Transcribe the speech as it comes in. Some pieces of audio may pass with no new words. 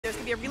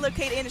There's going to be a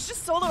relocate in. It's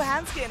just solo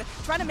Handskin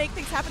trying to make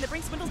things happen to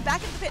bring Swindles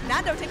back into the pit.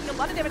 Nando taking a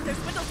lot of damage there.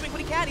 Swindles doing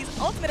what he can. He's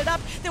ultimated up.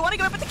 They want to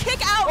go up, but the kick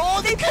out.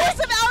 Oh, they force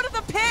him out of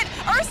the pit.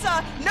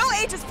 Ursa, no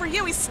ages for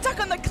you. He's stuck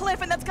on the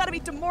cliff, and that's got to be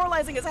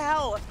demoralizing as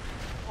hell.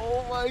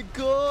 Oh my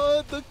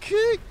god, the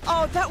kick!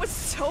 Oh, that was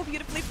so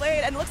beautifully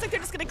played, and it looks like they're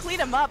just going to clean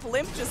him up.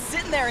 Limp just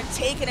sitting there and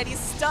taking it.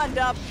 He's stunned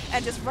up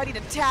and just ready to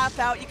tap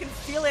out. You can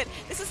feel it.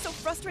 This is so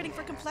frustrating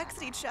for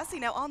Complexity. Chessie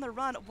now on the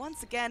run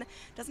once again.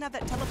 Doesn't have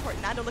that teleport.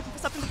 Nando looking for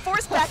something to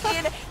force back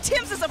in.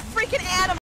 Tims is a freaking animal.